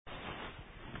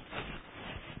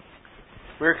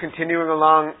We're continuing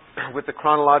along with the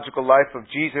chronological life of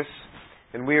Jesus,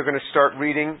 and we are going to start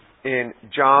reading in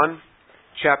John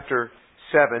chapter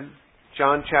 7.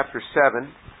 John chapter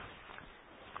 7.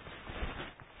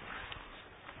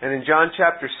 And in John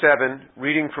chapter 7,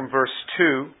 reading from verse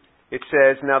 2, it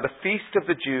says, "Now the feast of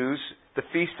the Jews, the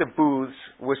feast of booths,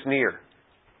 was near.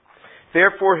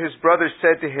 Therefore his brothers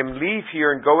said to him, 'Leave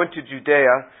here and go into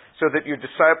Judea, so that your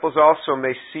disciples also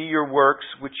may see your works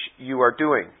which you are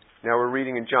doing.'" Now we're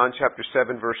reading in John chapter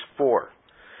 7, verse 4.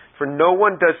 "For no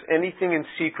one does anything in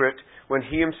secret when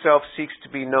he himself seeks to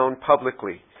be known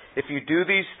publicly. If you do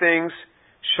these things,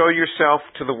 show yourself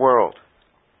to the world.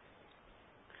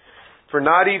 For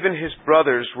not even his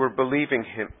brothers were believing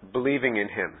in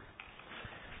him."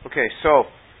 Okay, so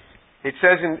it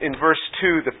says in verse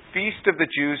 2, the feast of the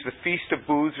Jews, the feast of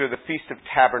booths, or the feast of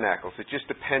tabernacles. It just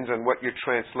depends on what your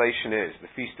translation is. The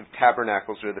feast of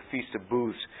tabernacles or the feast of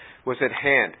booths was at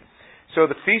hand. So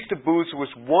the feast of booths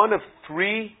was one of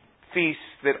three feasts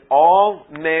that all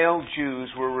male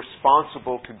Jews were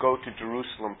responsible to go to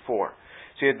Jerusalem for.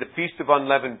 So you had the Feast of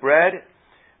Unleavened Bread,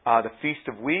 the Feast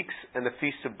of Weeks, and the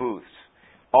Feast of Booths.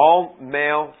 All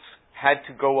males had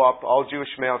to go up, all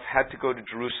Jewish males had to go to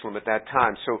Jerusalem at that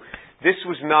time. So this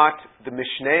was not the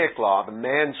Mishnaic law, the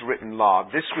man's written law.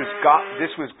 This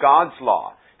was God's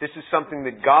law. This is something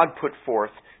that God put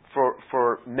forth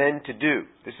for men to do.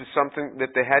 This is something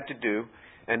that they had to do,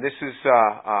 and this is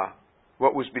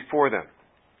what was before them.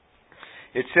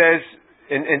 It says,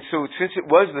 and so since it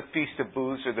was the Feast of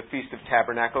Booths or the Feast of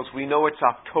Tabernacles, we know it's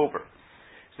October.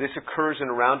 So this occurs in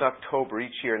around October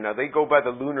each year. Now they go by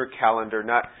the lunar calendar,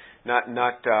 not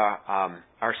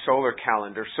our solar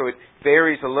calendar, so it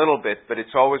varies a little bit, but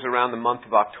it's always around the month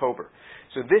of October.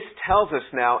 So this tells us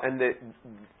now, and that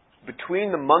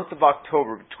between the month of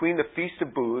October, between the Feast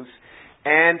of Booths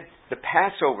and the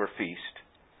Passover feast,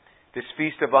 this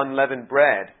Feast of Unleavened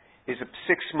Bread is a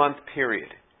 6-month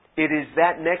period. It is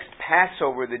that next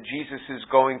Passover that Jesus is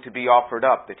going to be offered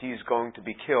up, that he is going to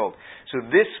be killed. So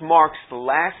this marks the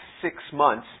last 6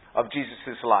 months of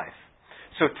Jesus' life.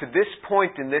 So to this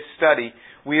point in this study,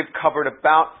 we have covered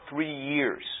about 3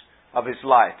 years of his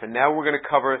life. And now we're going to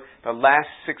cover the last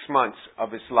 6 months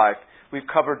of his life. We've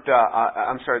covered,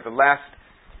 the last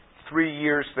 3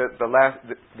 years,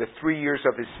 the 3 years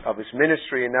of his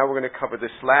ministry, and now we're going to cover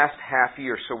this last half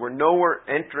year. So we're nowhere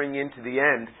entering into the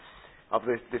end of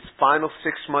this final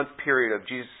 6-month period of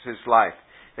Jesus' life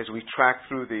as we track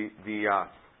through the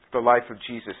life of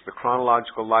Jesus, the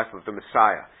chronological life of the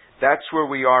Messiah. That's where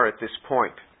we are at this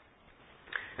point.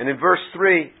 And in verse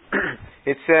 3,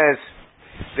 it says,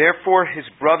 "Therefore his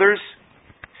brothers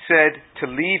said to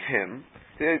leave him,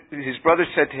 his brothers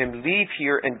said to him, 'Leave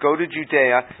here and go to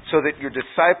Judea, so that your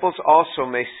disciples also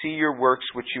may see your works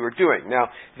which you are doing.'" Now,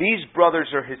 these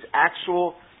brothers are his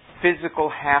actual physical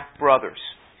half-brothers.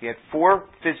 He had 4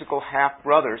 physical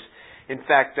half-brothers. In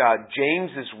fact,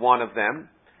 James is one of them.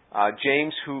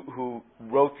 James, who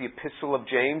wrote the Epistle of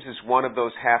James, is one of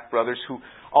those half-brothers who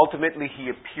ultimately he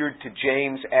appeared to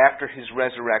James after his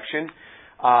resurrection.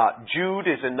 Jude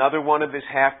is another one of his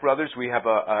half-brothers. We have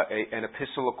an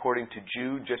epistle according to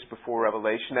Jude just before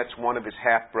Revelation. That's one of his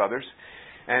half-brothers.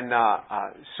 And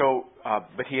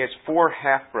but he has 4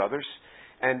 half-brothers,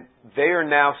 and they are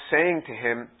now saying to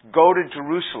him, "Go to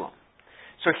Jerusalem."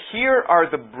 So here are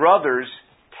the brothers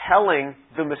telling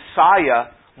the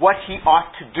Messiah what he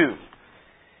ought to do.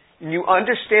 And you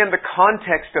understand the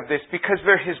context of this because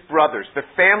they're his brothers. The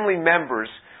family members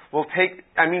will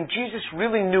Jesus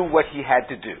really knew what he had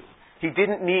to do. He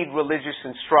didn't need religious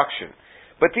instruction.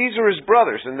 But these are his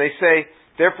brothers, and they say,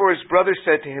 "Therefore his brothers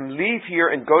said to him, 'Leave here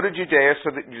and go to Judea,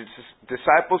 so that your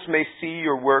disciples may see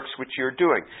your works which you are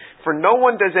doing. For no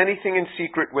one does anything in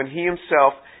secret when he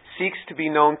himself seeks to be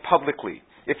known publicly.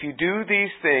 If you do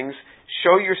these things,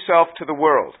 show yourself to the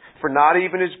world. For not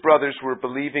even his brothers were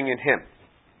believing in him.'"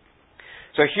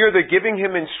 So here they're giving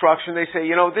him instruction. They say,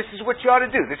 this is what you ought to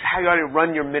do. This is how you ought to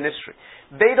run your ministry.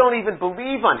 They don't even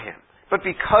believe on him. But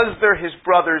because they're his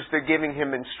brothers, they're giving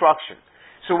him instruction.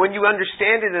 So when you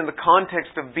understand it in the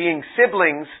context of being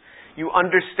siblings, you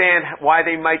understand why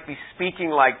they might be speaking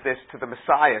like this to the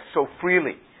Messiah so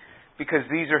freely. Because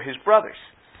these are his brothers.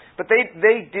 But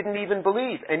they didn't even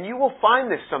believe. And you will find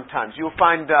this sometimes. You'll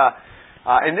find...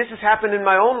 and this has happened in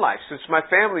my own life. Since my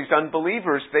family's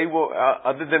unbelievers, they will,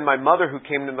 other than my mother who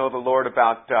came to know the Lord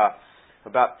about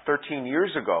 13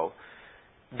 years ago,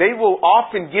 they will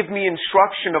often give me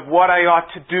instruction of what I ought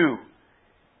to do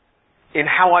and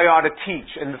how I ought to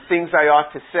teach and the things I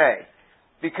ought to say,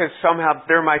 because somehow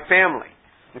they're my family.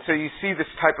 And so you see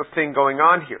this type of thing going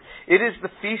on here. It is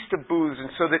the Feast of Booths, and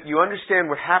so that you understand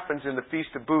what happens in the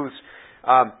Feast of Booths,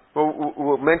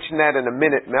 We'll mention that in a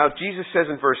minute. Now, Jesus says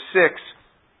in verse 6,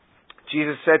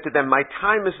 Jesus said to them, "My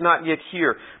time is not yet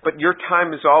here, but your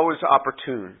time is always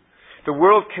opportune. The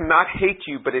world cannot hate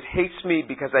you, but it hates me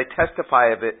because I testify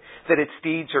of it, that its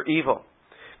deeds are evil.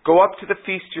 Go up to the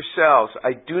feast yourselves.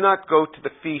 I do not go to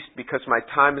the feast because my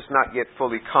time is not yet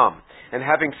fully come." And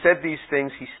having said these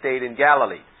things, he stayed in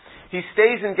Galilee. He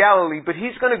stays in Galilee, but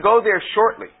he's going to go there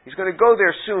shortly. He's going to go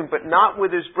there soon, but not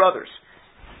with his brothers.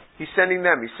 He's sending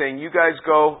them. He's saying, "You guys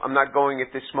go. I'm not going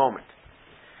at this moment."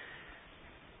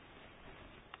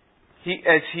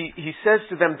 He says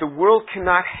to them, "The world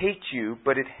cannot hate you,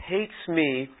 but it hates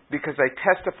me because I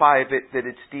testify of it that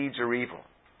its deeds are evil."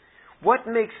 What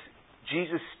makes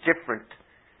Jesus different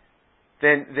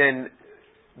than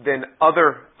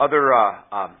other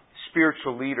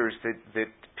spiritual leaders that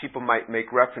people might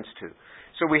make reference to?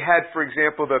 So we had, for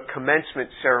example, the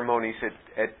commencement ceremonies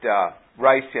at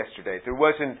Rice yesterday. There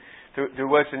was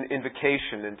an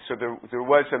invocation, and so there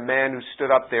was a man who stood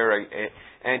up there,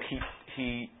 and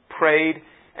he prayed,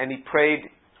 and he prayed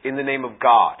in the name of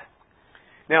God.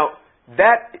 Now,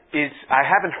 I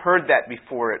haven't heard that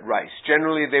before at Rice.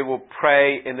 Generally, they will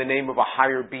pray in the name of a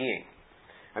higher being.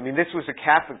 I mean, this was a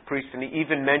Catholic priest, and he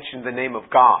even mentioned the name of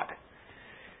God.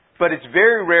 But it's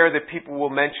very rare that people will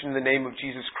mention the name of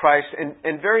Jesus Christ,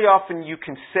 and very often you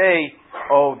can say,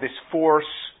 "Oh, this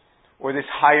force," or "this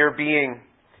higher being."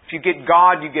 If you get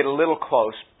God, you get a little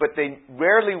close, but they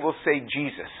rarely will say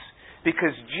Jesus,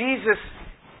 because Jesus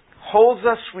holds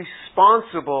us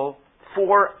responsible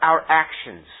for our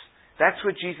actions. That's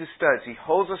what Jesus does. He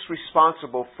holds us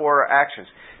responsible for our actions.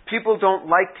 People don't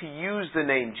like to use the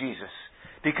name Jesus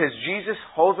because Jesus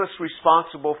holds us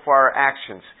responsible for our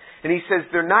actions. And he says,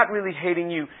 they're not really hating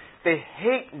you. They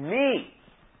hate me.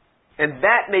 And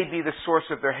that may be the source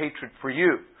of their hatred for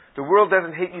you. The world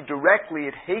doesn't hate you directly.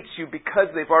 It hates you because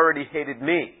they've already hated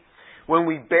me. When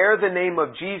we bear the name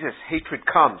of Jesus, hatred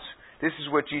comes. This is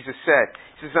what Jesus said.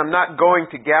 He says, "I'm not going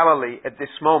to Galilee at this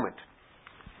moment."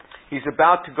 He's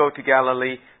about to go to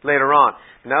Galilee later on.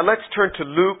 Now let's turn to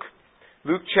Luke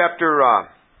chapter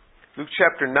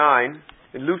 9.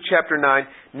 In Luke chapter 9,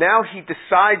 now he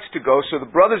decides to go. So the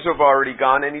brothers have already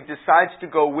gone, and he decides to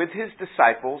go with his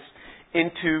disciples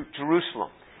into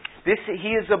Jerusalem.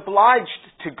 He is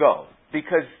obliged to go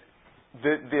because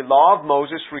the law of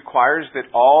Moses requires that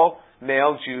all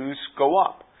male Jews go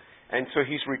up. And so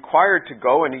he's required to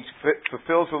go, and he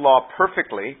fulfills the law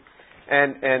perfectly.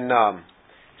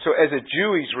 So as a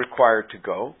Jew, he's required to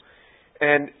go.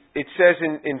 And it says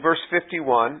in verse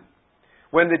 51,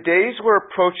 "When the days were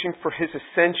approaching for his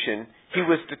ascension, he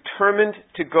was determined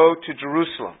to go to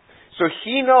Jerusalem." So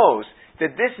he knows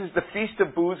that this is the Feast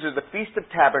of Booths, or the Feast of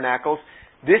Tabernacles.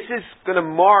 This is going to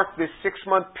mark this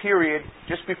 6-month period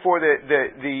just before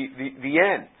the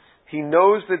end. He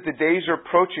knows that the days are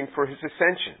approaching for his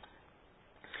ascension.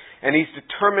 And he's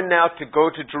determined now to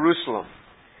go to Jerusalem.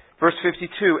 Verse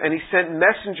 52, "And he sent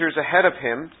messengers ahead of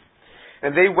him,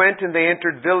 and they went and they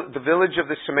entered the village of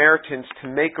the Samaritans to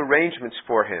make arrangements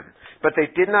for him. But they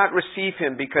did not receive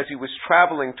him because he was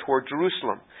traveling toward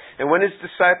Jerusalem. And when his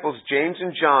disciples, James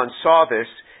and John, saw this,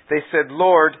 they said,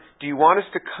 'Lord, do you want us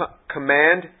to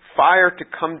command fire to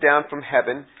come down from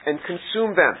heaven and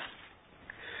consume them?'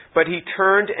 But he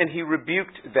turned and he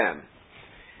rebuked them."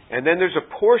 And then there's a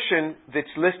portion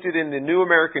that's listed in the New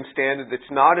American Standard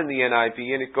that's not in the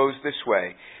NIV, and it goes this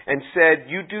way. "And said,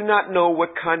 'You do not know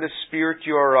what kind of spirit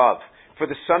you are of, for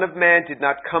the Son of Man did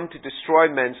not come to destroy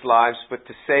men's lives, but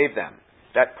to save them.'"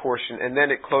 That portion. And then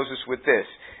it closes with this.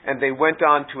 "And they went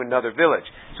on to another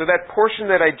village." So that portion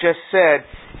that I just said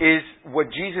is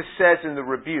what Jesus says in the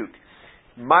rebuke.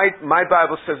 My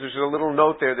Bible says there's a little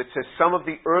note there that says some of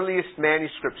the earliest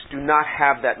manuscripts do not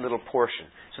have that little portion.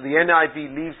 So the NIV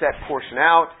leaves that portion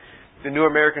out. The New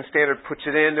American Standard puts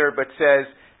it in there, but says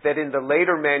that in the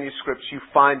later manuscripts you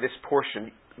find this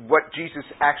portion, what Jesus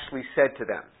actually said to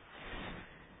them.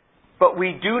 But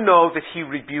we do know that he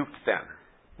rebuked them.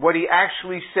 What he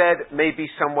actually said may be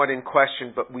somewhat in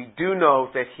question, but we do know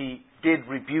that he did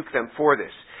rebuke them for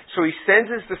this. So he sends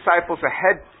his disciples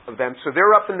ahead of them. So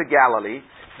they're up in the Galilee.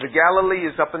 The Galilee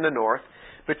is up in the north.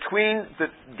 Between the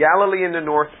Galilee in the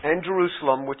north and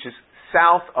Jerusalem, which is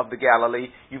south of the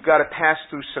Galilee, you've got to pass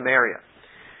through Samaria.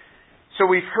 So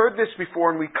we've heard this before,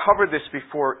 and we covered this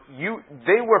before.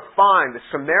 They were fine. The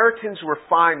Samaritans were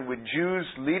fine with Jews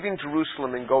leaving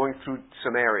Jerusalem and going through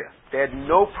Samaria. They had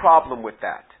no problem with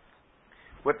that.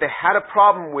 What they had a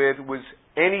problem with was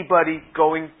anybody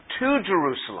going to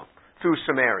Jerusalem through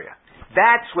Samaria.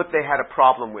 That's what they had a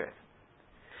problem with.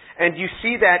 And you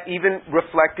see that even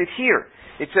reflected here.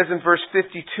 It says in verse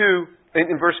 52,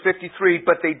 in verse 53,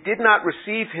 but they did not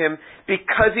receive him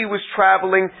because he was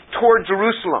traveling toward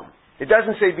Jerusalem. It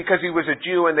doesn't say because he was a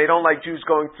Jew and they don't like Jews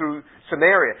going through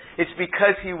Samaria. It's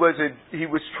because he was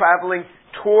traveling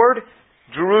toward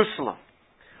Jerusalem.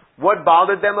 What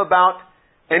bothered them about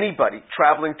anybody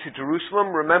traveling to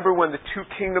Jerusalem? Remember when the two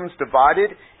kingdoms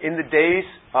divided in the days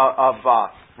of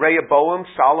Rehoboam,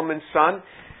 Solomon's son?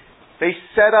 They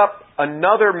set up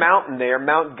another mountain there,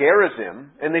 Mount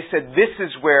Gerizim, and they said this is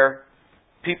where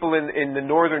people in the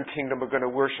northern kingdom are going to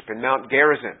worship, in Mount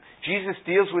Gerizim. Jesus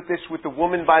deals with this with the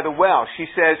woman by the well. She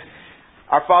says,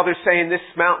 our father's saying this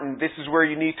mountain, this is where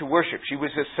you need to worship. She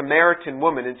was a Samaritan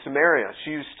woman in Samaria.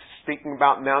 She was speaking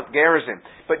about Mount Gerizim.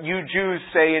 But you Jews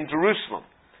say in Jerusalem.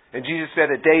 And Jesus said,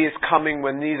 a day is coming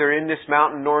when neither in this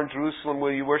mountain nor in Jerusalem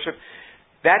will you worship.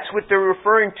 That's what they're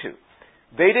referring to.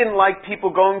 They didn't like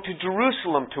people going to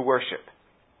Jerusalem to worship,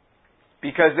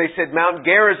 because they said Mount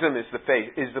Gerizim is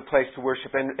the place to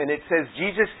worship. And it says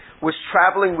Jesus was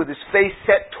traveling with his face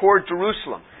set toward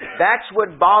Jerusalem. That's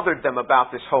what bothered them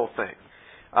about this whole thing.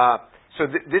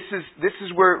 This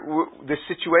is where the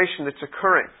situation that's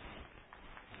occurring.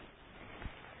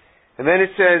 And then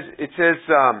it says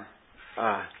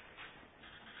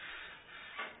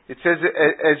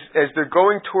as they're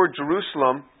going toward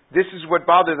Jerusalem, this is what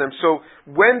bothered them. So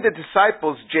when the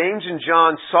disciples, James and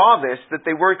John, saw this, that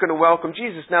they weren't going to welcome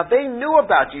Jesus. Now they knew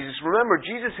about Jesus. Remember,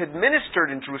 Jesus had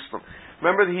ministered in Jerusalem.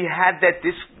 Remember that he had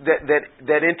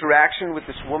that interaction with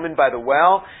this woman by the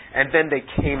well, and then they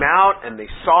came out and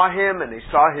they saw him and they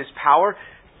saw his power.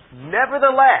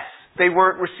 Nevertheless, they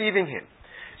weren't receiving him.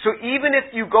 So even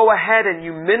if you go ahead and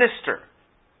you minister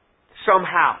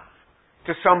somehow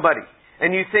to somebody,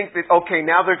 and you think that, okay,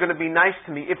 now they're going to be nice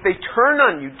to me. If they turn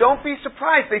on you, don't be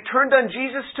surprised. They turned on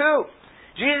Jesus too.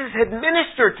 Jesus had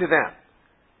ministered to them.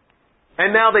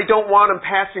 And now they don't want him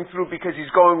passing through because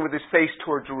he's going with his face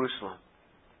toward Jerusalem.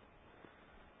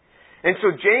 And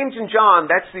so James and John,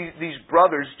 that's these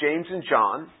brothers, James and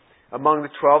John, among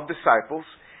the 12 disciples.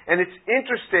 And it's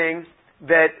interesting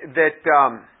that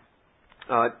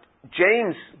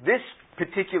James, this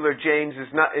particular James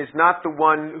is not the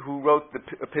one who wrote the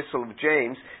Epistle of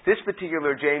James. This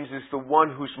particular James is the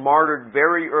one who's martyred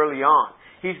very early on.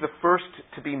 He's the first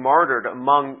to be martyred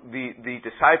among the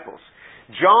disciples.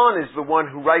 John is the one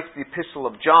who writes the Epistle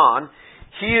of John.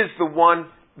 He is the one,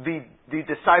 the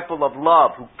disciple of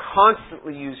love, who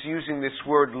constantly is using this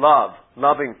word love,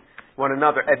 loving one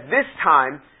another. At this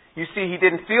time, you see, he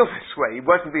didn't feel this way. He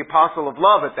wasn't the apostle of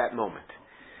love at that moment.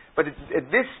 But at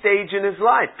this stage in his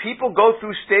life, people go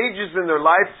through stages in their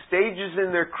life, stages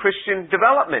in their Christian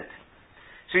development.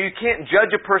 So you can't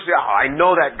judge a person, I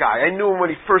know that guy. I knew him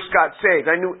when he first got saved.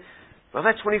 Well,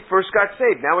 that's when he first got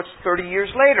saved. Now it's 30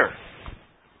 years later.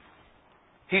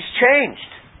 He's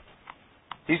changed.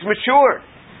 He's matured.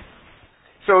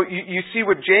 So you see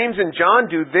what James and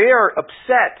John do. They are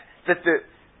upset that the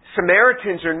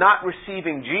Samaritans are not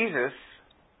receiving Jesus.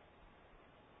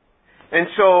 And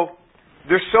so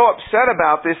they're so upset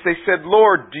about this, they said,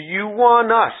 Lord, do you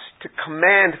want us to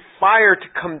command fire to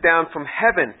come down from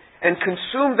heaven and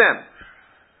consume them?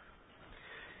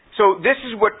 So this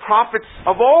is what prophets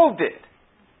of old did.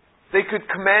 They could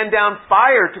command down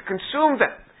fire to consume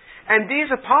them. And these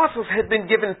apostles had been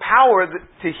given power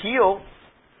to heal.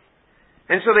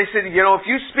 And so they said, if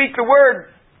you speak the word,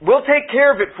 we'll take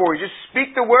care of it for you. Just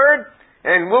speak the word,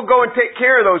 and we'll go and take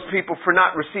care of those people for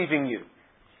not receiving you.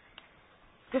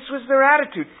 This was their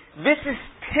attitude. This is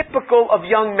typical of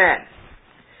young men.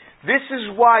 This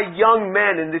is why young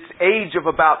men in this age of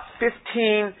about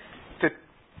 15 to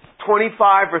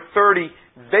 25 or 30,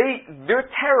 they're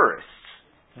terrorists.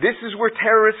 This is where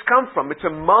terrorists come from. It's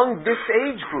among this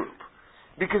age group,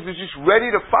 because they're just ready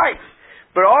to fight.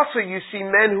 But also you see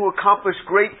men who accomplish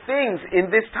great things in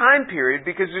this time period,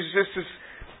 because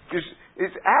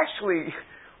it's actually,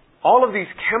 all of these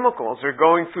chemicals are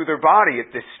going through their body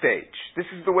at this stage. This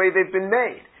is the way they've been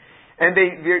made. And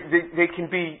they can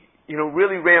be,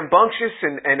 really rambunctious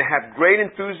and have great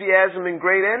enthusiasm and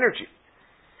great energy.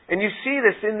 And you see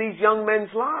this in these young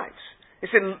men's lives. They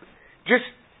said, just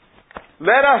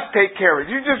let us take care of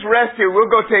it. You just rest here. We'll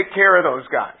go take care of those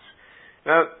guys.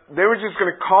 Now, they were just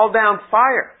going to call down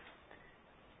fire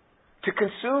to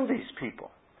consume these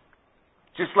people.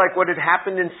 Just like what had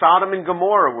happened in Sodom and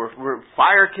Gomorrah, where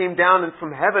fire came down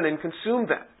from heaven and consumed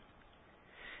them.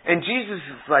 And Jesus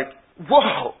is like,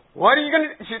 whoa, what are you going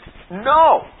to do?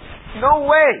 No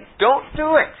way, don't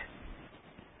do it.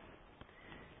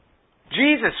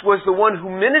 Jesus was the one who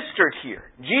ministered here.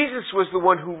 Jesus was the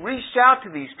one who reached out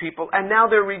to these people, and now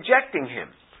they're rejecting him,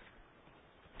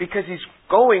 because he's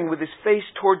going with his face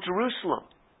toward Jerusalem.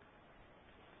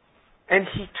 And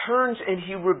He turns and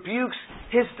He rebukes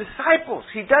His disciples.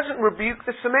 He doesn't rebuke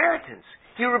the Samaritans.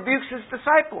 He rebukes His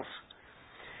disciples.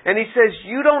 And He says,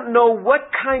 you don't know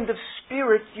what kind of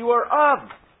spirit you are of.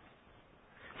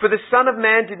 For the Son of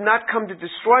Man did not come to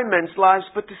destroy men's lives,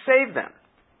 but to save them.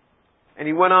 And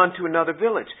He went on to another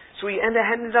village. So He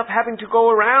ended up having to go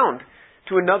around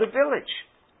to another village.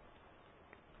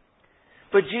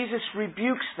 But Jesus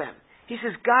rebukes them. He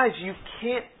says, guys, you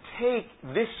can't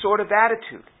take this sort of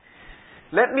attitude.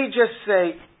 Let me just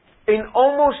say, in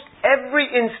almost every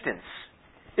instance,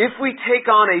 if we take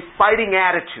on a fighting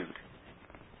attitude,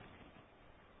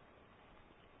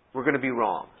 we're going to be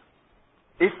wrong.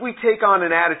 If we take on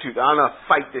an attitude, I'm going to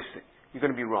fight this thing, you're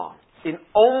going to be wrong. In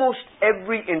almost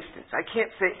every instance, I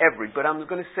can't say every, but I'm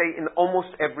going to say in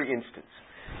almost every instance.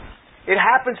 It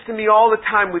happens to me all the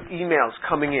time with emails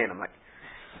coming in. I'm like,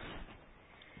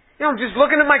 I'm just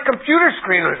looking at my computer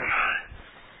screen,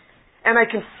 and I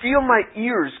can feel my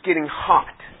ears getting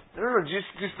hot. I don't know,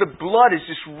 just the blood is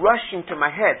just rushing to my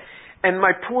head. And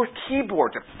my poor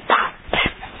keyboard,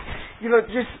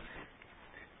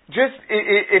 just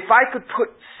if I could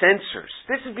put sensors,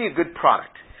 this would be a good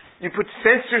product. You put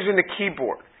sensors in the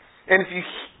keyboard, and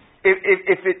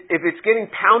if it's getting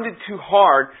pounded too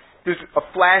hard, there's a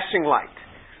flashing light.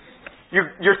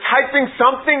 You're typing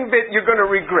something that you're going to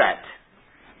regret.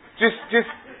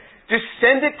 Just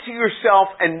send it to yourself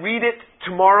and read it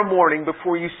tomorrow morning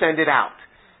before you send it out,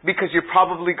 because you're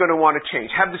probably going to want to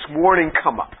change. Have this warning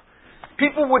come up.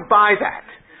 People would buy that.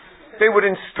 They would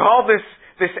install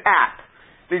this app.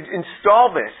 They'd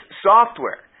install this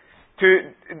software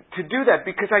to do that,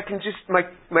 because I can just my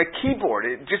keyboard,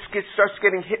 it just starts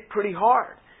getting hit pretty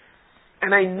hard,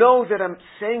 and I know that I'm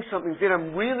saying something that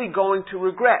I'm really going to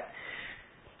regret.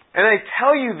 And I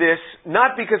tell you this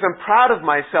not because I'm proud of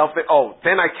myself that,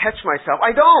 then I catch myself.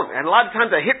 I don't. And a lot of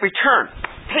times I hit return.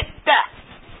 Hit that.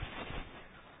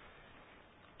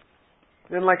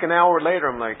 Then like an hour later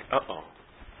I'm like,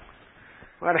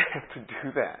 why'd I have to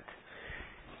do that?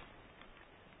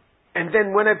 And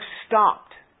then when I've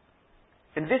stopped,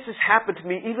 and this has happened to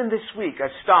me even this week,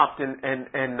 I've stopped and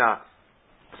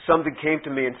something came to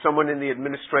me, and someone in the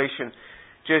administration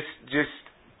just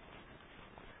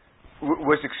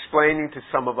was explaining to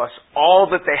some of us all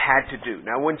that they had to do.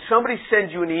 Now, when somebody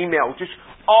sends you an email, just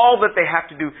all that they have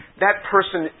to do, that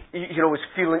person, is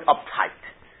feeling uptight.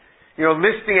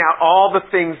 Listing out all the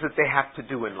things that they have to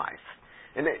do in life.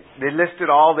 And they listed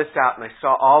all this out, and I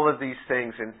saw all of these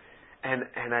things, and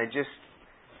I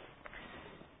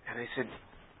said,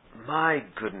 my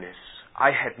goodness,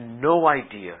 I had no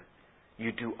idea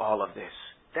you do all of this.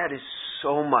 That is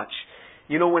so much.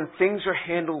 When things are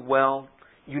handled well,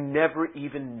 you never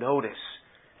even notice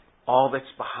all that's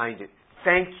behind it.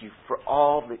 Thank you for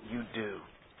all that you do.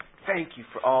 Thank you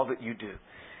for all that you do.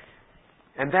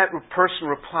 And that person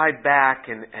replied back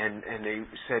and they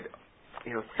said,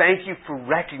 thank you for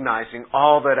recognizing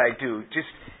all that I do. Just,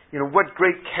 what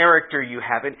great character you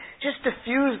have. And just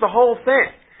diffuse the whole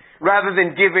thing rather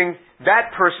than giving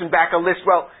that person back a list.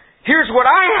 Well, here's what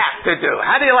I have to do.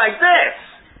 How do you like this?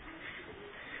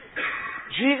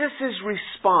 Jesus'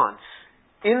 response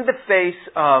in the face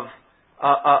of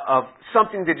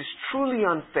something that is truly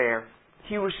unfair,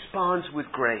 He responds with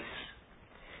grace.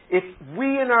 If we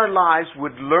in our lives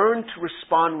would learn to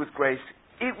respond with grace,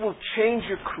 it will change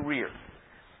your career.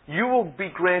 You will be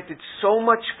granted so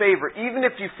much favor, even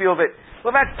if you feel that,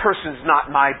 that person's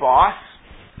not my boss.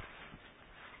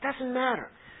 It doesn't matter.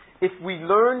 If we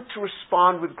learn to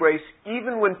respond with grace,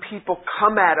 even when people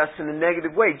come at us in a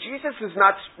negative way, Jesus is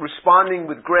not responding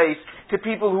with grace to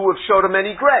people who have showed Him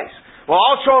any grace. Well,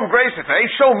 I'll show them grace if they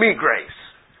show me grace.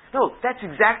 No, that's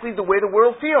exactly the way the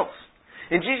world feels.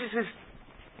 And Jesus is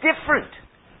different.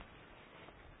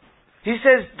 He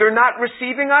says, they're not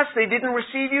receiving us. They didn't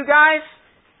receive you guys.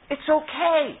 It's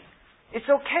okay. It's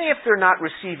okay if they're not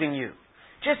receiving you.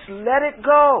 Just let it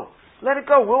go. Let it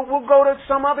go. We'll go to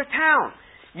some other town.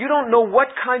 You don't know what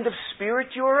kind of spirit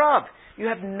you're of. You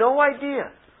have no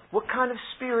idea what kind of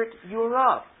spirit you're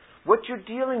of, what you're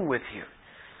dealing with here.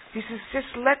 He says, just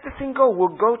let the thing go.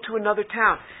 We'll go to another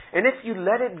town. And if you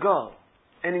let it go,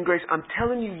 and in grace, I'm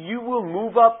telling you, you will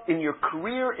move up in your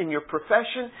career, in your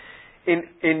profession,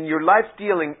 in your life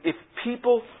dealing. If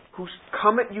people who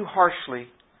come at you harshly,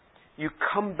 you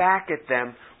come back at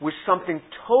them with something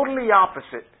totally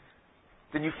opposite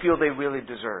than you feel they really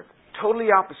deserve. Totally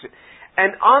opposite.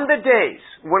 And on the days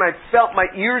when I felt my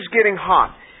ears getting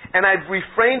hot, and I'd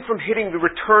refrained from hitting the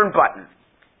return button,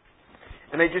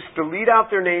 and I just delete out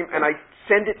their name and I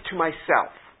send it to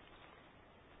myself.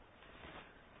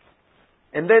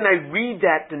 And then I read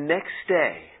that the next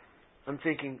day, I'm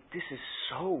thinking, this is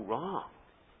so wrong.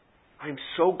 I'm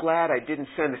so glad I didn't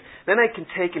send this. Then I can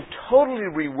take and totally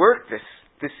rework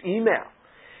this email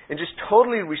and just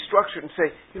totally restructure it and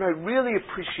say, I really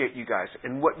appreciate you guys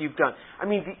and what you've done. I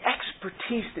mean, the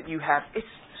expertise that you have, it's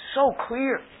so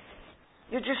clear.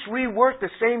 You just rework the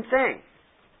same thing.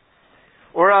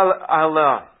 Or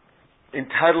I'll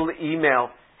entitle the email,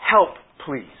 Help,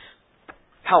 Please.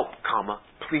 Help,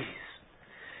 please.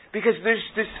 Because there's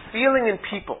this feeling in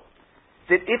people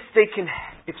that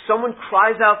if someone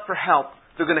cries out for help,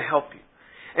 they're going to help you.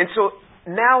 And so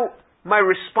now my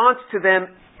response to them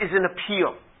is an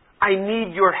appeal. I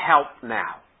need your help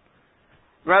now.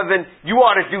 Rather than, you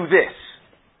ought to do this.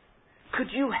 Could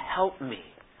you help me?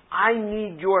 I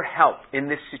need your help in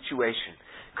this situation.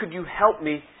 Could you help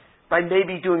me by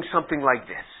maybe doing something like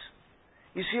this?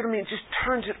 You see what I mean? It just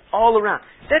turns it all around.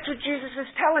 That's what Jesus is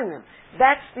telling them.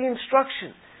 That's the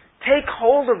instruction. Take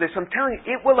hold of this. I'm telling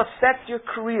you, it will affect your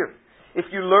career if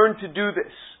you learn to do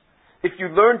this. If you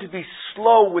learn to be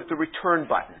slow with the return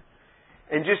button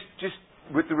and just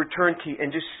with the return key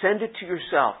and just send it to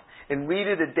yourself and read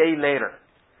it a day later.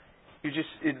 It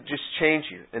just change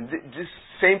you. And this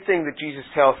same thing that Jesus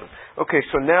tells them. Okay,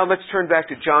 so now let's turn back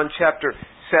to John chapter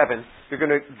 7. We're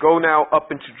going to go now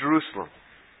up into Jerusalem.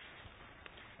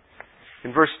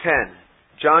 In verse 10.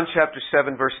 John chapter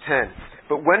 7, verse 10.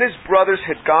 But when his brothers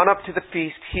had gone up to the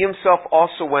feast, he himself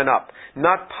also went up,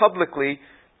 not publicly,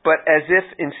 but as if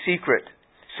in secret.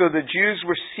 So the Jews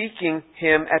were seeking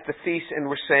him at the feast and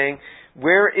were saying,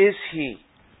 Where is he?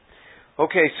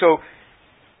 Okay, so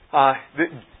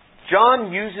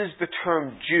John uses the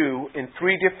term Jew in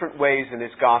three different ways in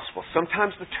his gospel.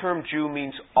 Sometimes the term Jew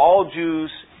means all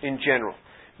Jews in general,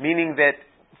 meaning that,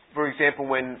 for example,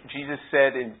 when Jesus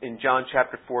said in John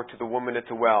chapter 4 to the woman at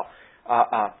the well,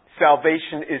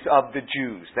 salvation is of the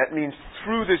Jews. That means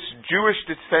through this Jewish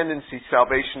descendancy,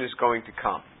 salvation is going to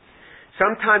come.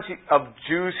 Sometimes of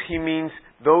Jews, he means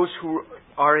those who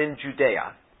are in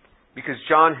Judea, because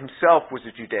John himself was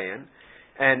a Judean,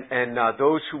 and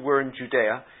those who were in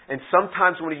Judea. And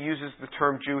sometimes when he uses the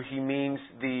term Jew, he means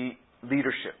the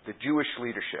leadership, the Jewish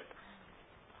leadership.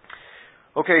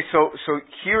 Okay, so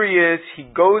here he is. He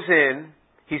goes in.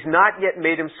 He's not yet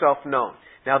made himself known.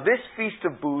 Now, this Feast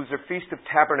of Booths, or Feast of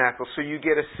Tabernacles, so you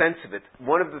get a sense of it,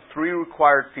 one of the three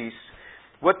required feasts,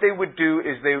 what they would do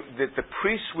is that the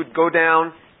priests would go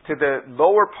down to the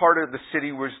lower part of the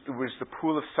city, was the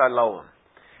Pool of Siloam.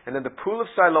 And in the Pool of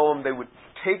Siloam, they would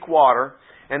take water,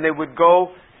 and they would go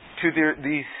to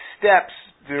these steps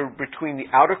that are between the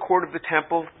outer court of the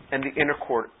temple and the inner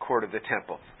court of the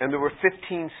temple. And there were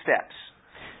 15 steps.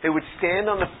 They would stand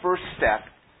on the first step,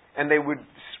 and they would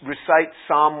recite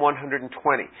Psalm 120.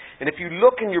 And if you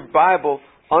look in your Bible,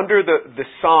 under the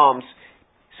Psalms,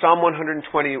 Psalm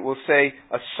 120, it will say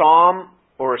a psalm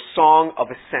or a song of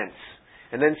ascents.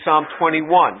 And then Psalm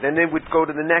 21. Then they would go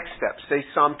to the next step, say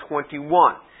Psalm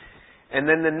 21. And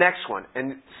then the next one.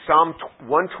 And Psalm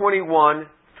 121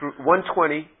 through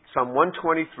 120, Psalm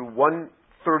 120 through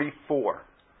 134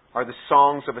 are the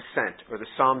songs of ascent, or the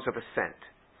Psalms of ascent.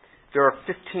 There are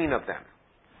 15 of them.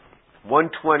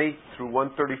 120 through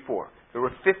 134. There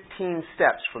were 15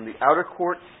 steps from the outer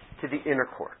court to the inner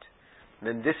court. And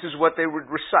then this is what they would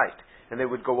recite. And they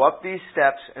would go up these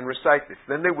steps and recite this.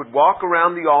 Then they would walk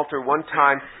around the altar one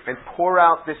time and pour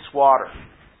out this water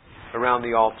around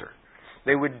the altar.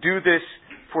 They would do this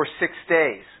for 6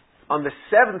 days. On the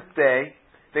seventh day,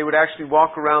 they would actually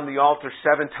walk around the altar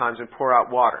 7 times and pour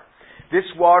out water. This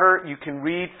water, you can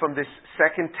read from this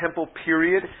Second Temple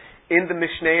period in the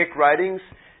Mishnaic writings.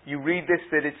 You read this,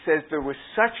 that it says there was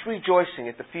such rejoicing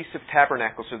at the Feast of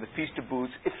Tabernacles, or the Feast of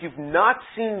Booths. If you've not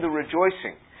seen the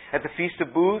rejoicing at the Feast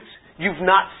of Booths, you've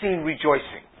not seen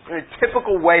rejoicing. In a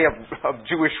typical way of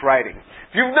Jewish writing.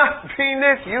 If you've not seen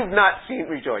this, you've not seen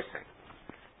rejoicing.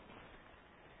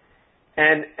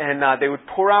 And they would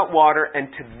pour out water, and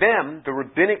to them, the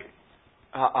rabbinic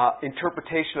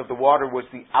interpretation of the water was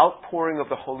the outpouring of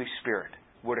the Holy Spirit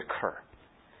would occur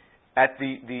at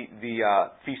the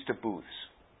Feast of Booths.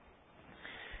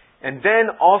 And then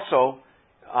also,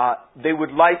 they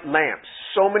would light lamps,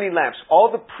 so many lamps. All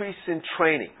the priests in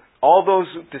training, all those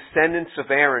descendants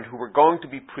of Aaron who were going to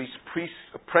be priest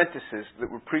apprentices that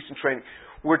were priests in training,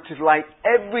 were to light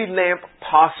every lamp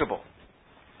possible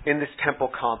in this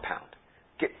temple compound.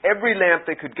 Get every lamp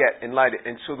they could get and light it.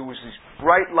 And so there was these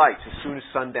bright lights as soon as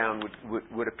sundown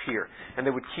would appear. And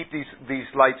they would keep these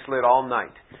lights lit all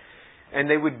night. And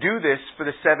they would do this for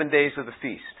the 7 days of the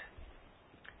feast.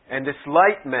 And this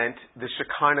light meant the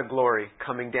Shekinah glory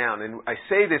coming down. And I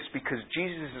say this because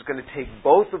Jesus is going to take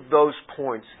both of those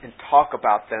points and talk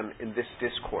about them in this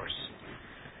discourse.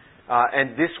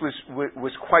 And this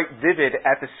was quite vivid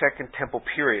at the Second Temple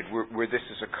period where this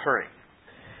is occurring.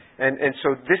 And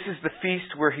so this is the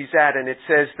feast where he's at, and it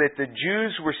says that the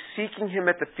Jews were seeking him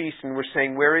at the feast and were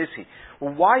saying, where is he?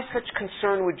 Well, why such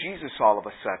concern with Jesus all of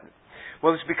a sudden?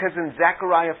 Well, it's because in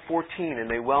Zechariah 14, and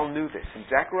they well knew this, in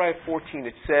Zechariah 14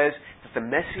 it says that the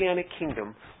Messianic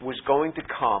kingdom was going to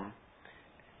come,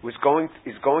 is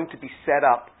going to be set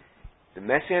up. The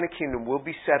Messianic kingdom will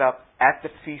be set up at the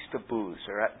Feast of Booths,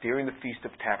 or during the Feast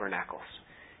of Tabernacles.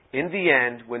 In the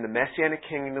end, when the Messianic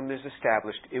kingdom is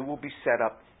established, it will be set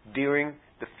up during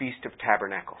the Feast of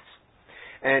Tabernacles.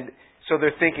 And so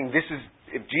they're thinking,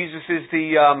 if Jesus is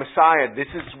the Messiah, this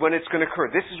is when it's going to occur.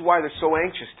 This is why they're so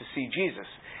anxious to see Jesus.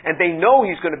 And they know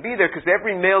he's going to be there because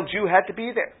every male Jew had to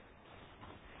be there.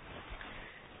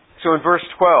 So in verse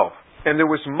 12, and there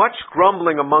was much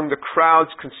grumbling among the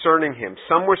crowds concerning him.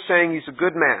 Some were saying he's a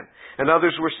good man, and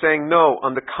others were saying, no,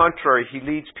 on the contrary, he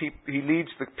leads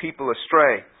the people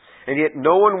astray. And yet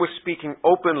no one was speaking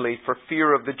openly for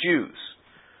fear of the Jews.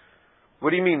 What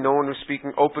do you mean no one was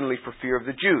speaking openly for fear of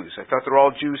the Jews? I thought they're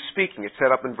all Jews speaking. It's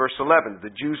set up in verse 11.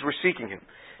 The Jews were seeking him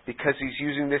because he's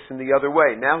using this in the other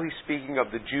way. Now he's speaking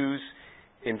of the Jews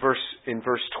in verse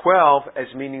 12 as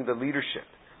meaning the leadership.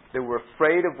 They were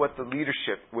afraid of what the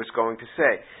leadership was going to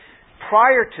say.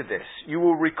 Prior to this, you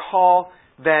will recall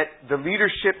that the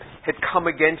leadership had come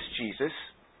against Jesus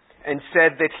and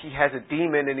said that he has a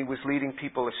demon and he was leading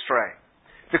people astray.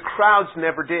 The crowds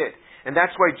never did. And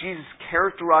that's why Jesus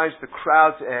characterized the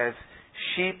crowds as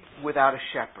sheep without a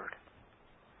shepherd.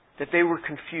 That they were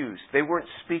confused. They weren't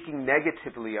speaking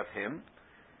negatively of him.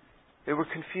 They were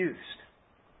confused.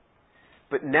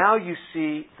 But now you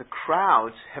see the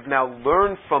crowds have now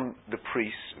learned from the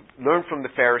priests, learned from the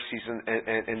Pharisees and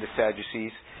the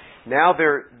Sadducees. Now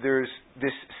there's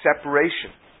this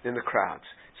separation in the crowds.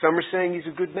 Some are saying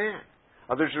he's a good man.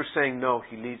 Others are saying, no,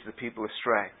 he leads the people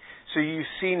astray. So you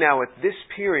see now at this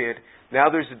period, now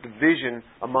there's a division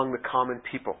among the common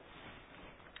people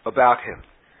about him.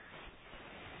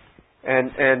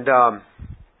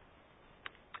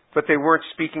 But they weren't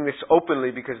speaking this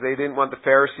openly because they didn't want the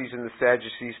Pharisees and the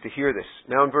Sadducees to hear this.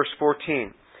 Now in verse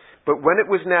 14, but when it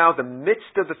was now the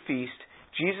midst of the feast,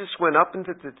 Jesus went up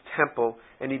into the temple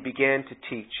and he began to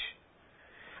teach.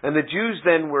 And the Jews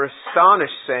then were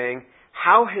astonished, saying,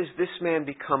 how has this man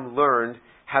become learned,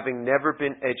 having never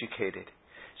been educated?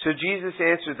 So Jesus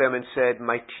answered them and said,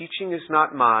 my teaching is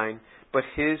not mine, but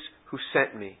his who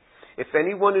sent me. If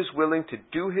anyone is willing to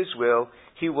do his will,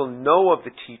 he will know of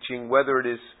the teaching, whether it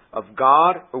is of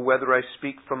God or whether I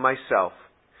speak from myself.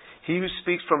 He who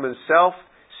speaks from himself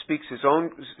seeks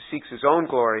his own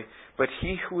glory, but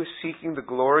he who is seeking the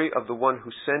glory of the one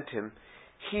who sent him,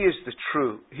 he is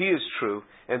true,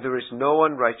 and there is no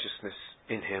unrighteousness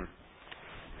in him.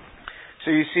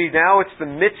 So you see, now it's the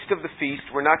midst of the feast.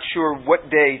 We're not sure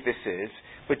what day this is,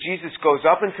 but Jesus goes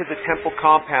up into the temple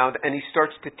compound and he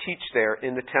starts to teach there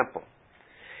in the temple.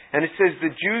 And it says the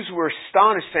Jews were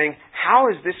astonished, saying, how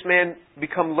has this man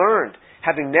become learned,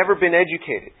 having never been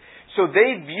educated? So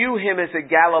they view him as a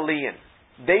Galilean.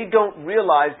 They don't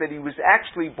realize that he was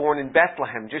actually born in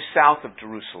Bethlehem, just south of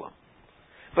Jerusalem.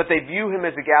 But they view him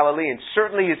as a Galilean.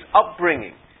 Certainly his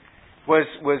upbringing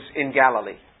was in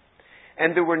Galilee.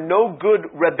 And there were no good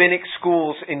rabbinic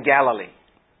schools in Galilee.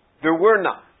 There were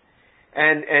none.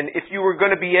 And if you were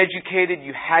going to be educated,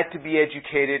 you had to be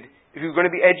educated. If you were going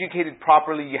to be educated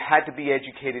properly, you had to be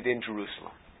educated in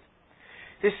Jerusalem.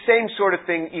 This same sort of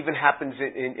thing even happens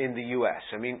in the U.S.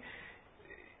 I mean,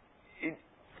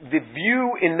 the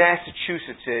view in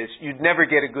Massachusetts is you'd never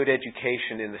get a good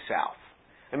education in the South.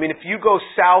 I mean, if you go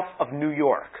south of New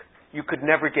York, you could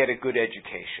never get a good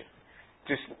education.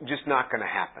 Just not going to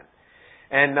happen.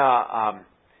 And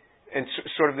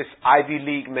sort of this Ivy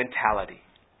League mentality.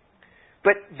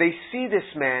 But they see this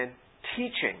man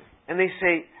teaching, and they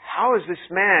say, how is this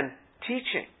man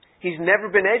teaching? He's never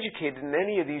been educated in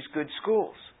any of these good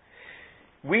schools.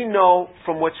 We know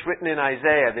from what's written in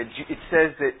Isaiah that it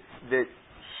says that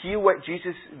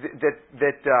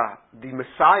the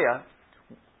Messiah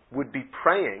would be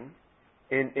praying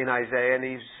in Isaiah, and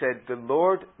he said, the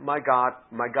Lord my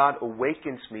God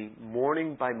awakens me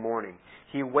morning by morning.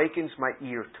 He awakens my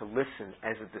ear to listen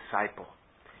as a disciple.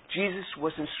 Jesus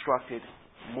was instructed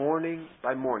morning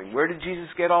by morning. Where did Jesus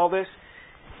get all this?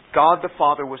 God the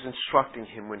Father was instructing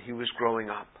him when he was growing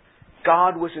up.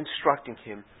 God was instructing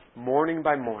him morning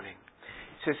by morning.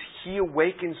 It says, he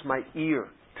awakens my ear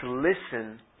to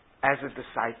listen as a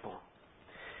disciple.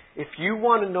 If you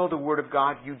want to know the Word of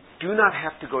God, you do not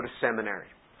have to go to seminary.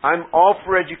 I'm all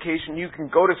for education. You can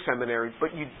go to seminary,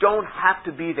 but you don't have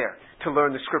to be there to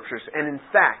learn the Scriptures. And in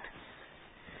fact,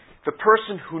 the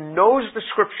person who knows the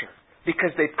Scripture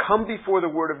because they've come before the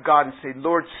Word of God and say,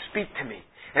 Lord, speak to me.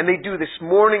 And they do this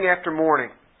morning after morning.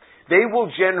 They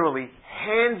will generally,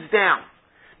 hands down,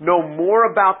 know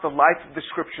more about the life of the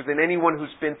Scripture than anyone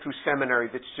who's been through seminary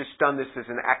that's just done this as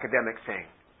an academic thing.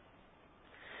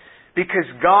 Because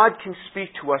God can speak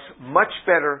to us much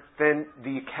better than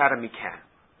the academy can.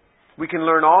 We can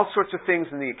learn all sorts of things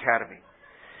in the academy.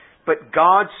 But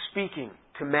God speaking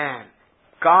to man,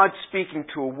 God speaking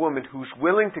to a woman who's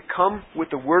willing to come with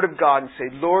the Word of God and say,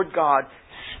 Lord God,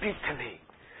 speak to me.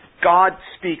 God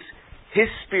speaks. His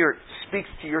Spirit speaks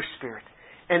to your spirit.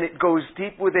 And it goes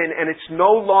deep within, and it's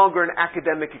no longer an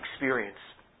academic experience.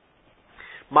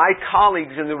 My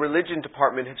colleagues in the religion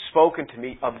department have spoken to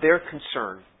me of their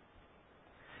concern.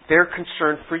 Their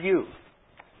concern for you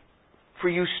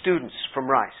students from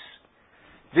Rice.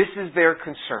 This is their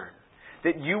concern.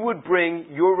 That you would bring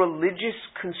your religious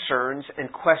concerns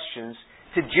and questions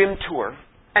to Jim Tour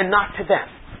and not to them.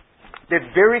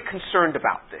 They're very concerned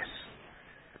about this.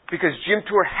 Because Jim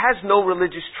Tour has no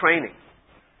religious training.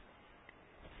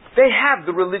 They have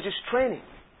the religious training.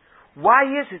 Why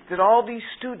is it that all these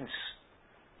students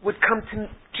would come to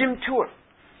Jim Tour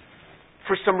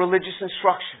for some religious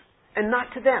instruction and not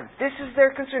to them? This is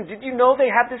their concern. Did you know they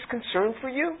have this concern for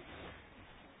you?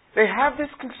 They have this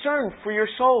concern for your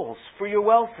souls, for your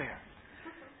welfare.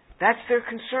 That's their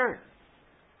concern.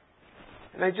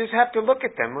 And I just have to look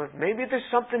at them. Maybe there's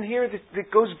something here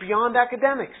that goes beyond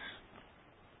academics.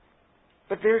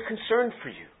 But they're concerned for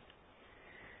you.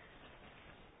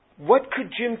 What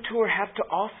could Jim Tour have to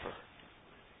offer?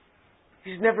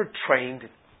 He's never trained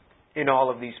in all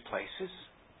of these places.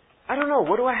 I don't know.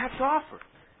 What do I have to offer?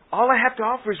 All I have to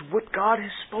offer is what God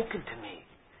has spoken to me.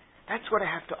 That's what I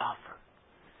have to offer.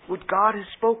 What God has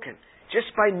spoken.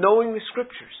 Just by knowing the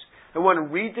Scriptures. I want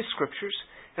to read the Scriptures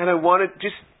and I want to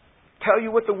just tell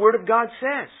you what the Word of God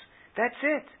says. That's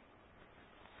it.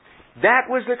 That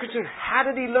was their concern. How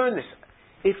did he learn this?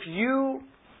 If you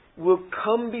will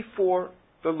come before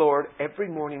the Lord every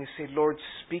morning and say, Lord,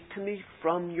 speak to me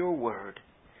from your Word,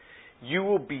 you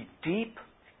will be deep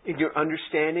in your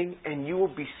understanding and you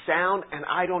will be sound and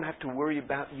I don't have to worry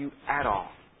about you at all.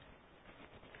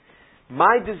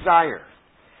 My desire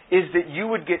is that you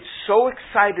would get so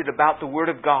excited about the Word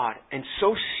of God and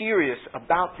so serious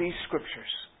about these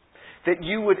Scriptures that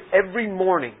you would every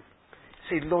morning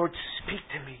say, Lord, speak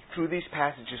to me through these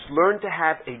passages. Learn to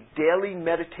have a daily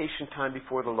meditation time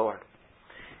before the Lord.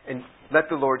 And let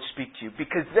the Lord speak to you.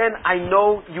 Because then I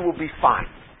know you will be fine.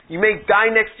 You may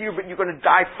die next year, but you're going to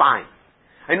die fine.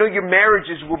 I know your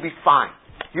marriages will be fine.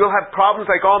 You'll have problems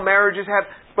like all marriages have,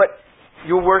 but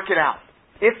you'll work it out.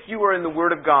 If you are in the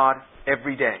Word of God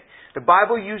every day. The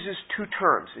Bible uses two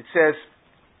terms. It says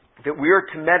that we are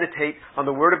to meditate on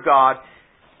the Word of God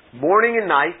morning and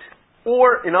night,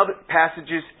 or in other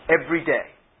passages, every day.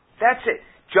 That's it.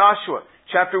 Joshua,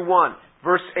 chapter 1,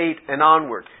 verse 8 and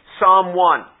onward. Psalm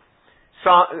 1.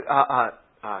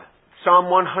 Psalm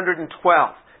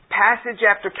 112. Passage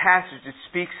after passage, it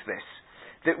speaks this.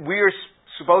 That we are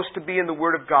supposed to be in the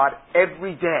Word of God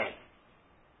every day.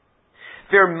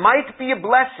 There might be a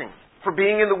blessing for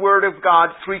being in the Word of God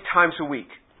 3 times a week.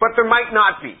 But there might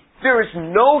not be. There is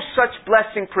no such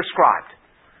blessing prescribed.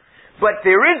 But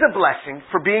there is a blessing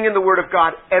for being in the Word of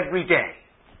God every day.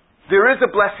 There is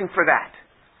a blessing for that.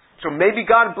 So maybe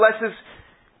God blesses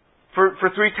for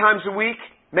 3 times a week.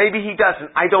 Maybe He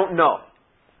doesn't. I don't know.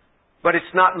 But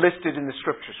it's not listed in the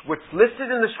Scriptures. What's listed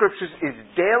in the Scriptures is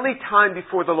daily time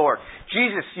before the Lord.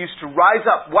 Jesus used to rise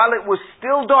up while it was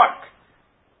still dark.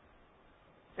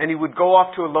 And He would go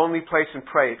off to a lonely place and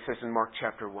pray, it says in Mark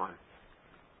chapter 1.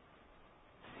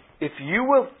 If you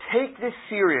will take this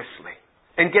seriously,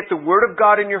 and get the Word of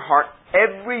God in your heart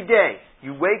every day.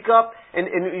 You wake up and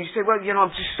you say, well, I'm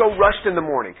just so rushed in the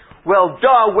morning. Well,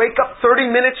 wake up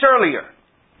 30 minutes earlier.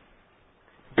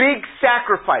 Big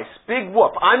sacrifice, big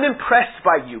whoop. I'm impressed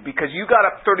by you because you got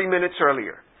up 30 minutes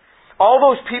earlier. All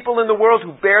those people in the world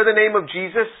who bear the name of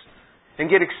Jesus and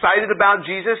get excited about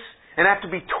Jesus and have to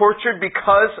be tortured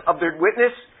because of their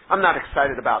witness, I'm not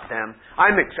excited about them.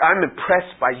 I'm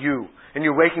impressed by you, and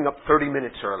you're waking up 30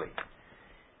 minutes early.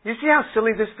 You see how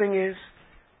silly this thing is?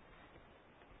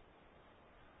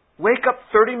 Wake up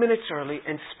 30 minutes early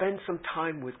and spend some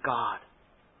time with God.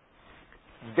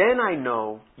 Then I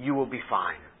know you will be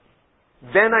fine.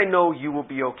 Then I know you will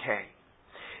be okay.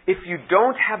 If you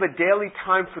don't have a daily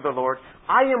time for the Lord,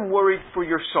 I am worried for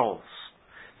your souls.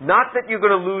 Not that you're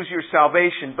going to lose your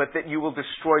salvation, but that you will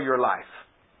destroy your life.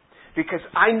 Because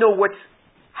I know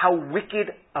how wicked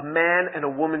a man and a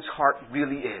woman's heart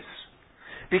really is.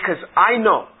 Because I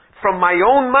know from my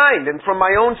own mind and from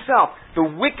my own self the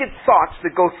wicked thoughts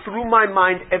that go through my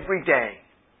mind every day.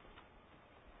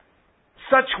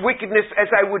 Such wickedness as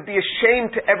I would be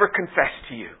ashamed to ever confess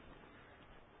to you.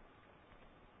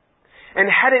 And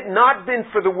had it not been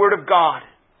for the Word of God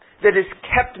that has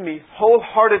kept me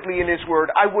wholeheartedly in His Word,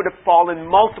 I would have fallen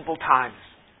multiple times.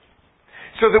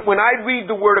 So that when I read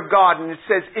the Word of God and it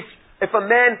says, if a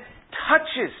man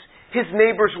touches his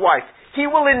neighbor's wife, he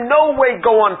will in no way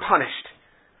go unpunished.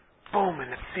 Boom,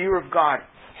 and the fear of God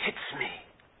hits me.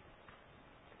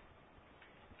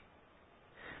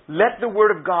 Let the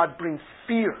Word of God bring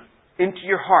fear into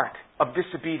your heart of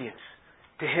disobedience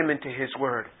to Him and to His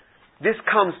Word. This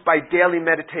comes by daily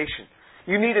meditation.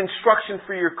 You need instruction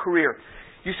for your career.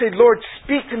 You say, Lord,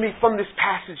 speak to me from this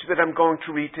passage that I'm going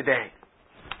to read today.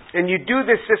 And you do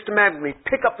this systematically.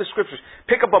 Pick up the Scriptures.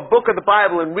 Pick up a book of the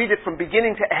Bible and read it from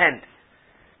beginning to end.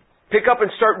 Pick up and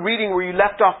start reading where you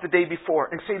left off the day before.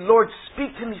 And say, Lord,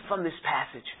 speak to me from this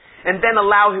passage. And then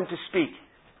allow Him to speak.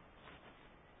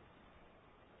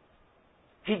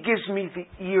 He gives me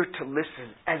the ear to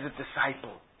listen as a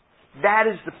disciple. That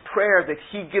is the prayer that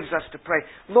He gives us to pray.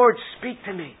 Lord, speak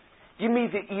to me. Give me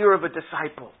the ear of a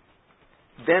disciple.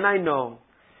 Then I know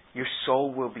your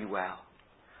soul will be well.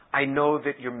 I know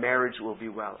that your marriage will be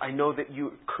well. I know that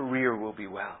your career will be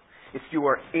well. If you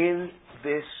are in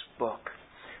this book,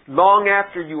 long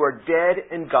after you are dead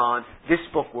and gone, this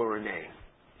book will remain.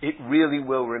 It really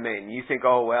will remain. You think,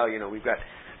 oh, well, we've got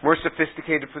more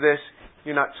sophisticated for this.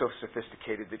 You're not so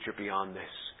sophisticated that you're beyond this.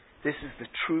 This is the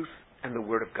truth and the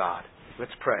Word of God.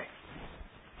 Let's pray.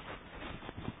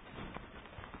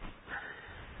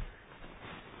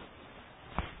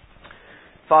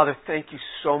 Father, thank you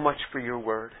so much for your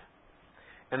Word.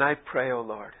 And I pray, O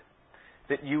Lord,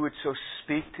 that you would so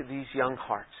speak to these young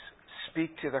hearts.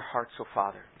 Speak to their hearts, O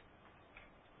Father.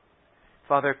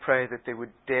 Father, I pray that they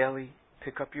would daily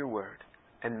pick up your Word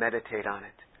and meditate on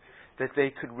it. That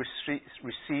they could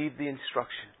receive the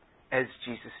instruction as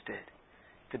Jesus did.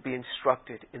 To be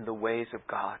instructed in the ways of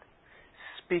God.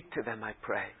 Speak to them, I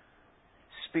pray.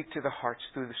 Speak to their hearts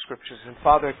through the Scriptures. And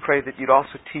Father, I pray that you'd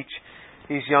also teach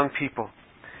these young people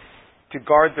to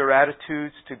guard their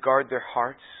attitudes, to guard their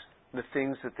hearts, the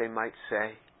things that they might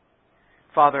say.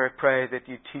 Father, I pray that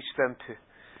you teach them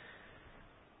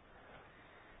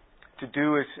to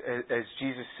do as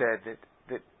Jesus said,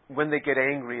 that when they get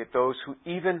angry at those who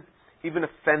even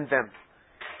offend them,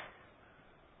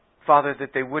 Father,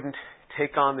 that they wouldn't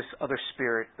take on this other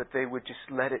spirit, but they would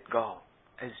just let it go,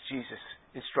 as Jesus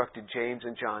instructed James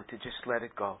and John to just let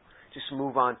it go. Just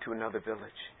move on to another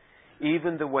village.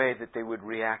 Even the way that they would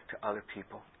react to other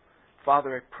people.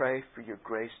 Father, I pray for your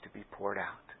grace to be poured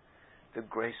out. The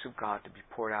grace of God to be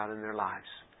poured out in their lives.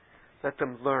 Let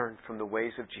them learn from the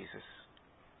ways of Jesus.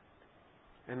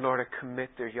 And Lord, I commit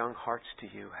their young hearts to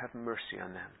you. Have mercy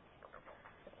on them.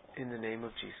 In the name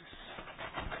of Jesus.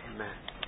 Amen.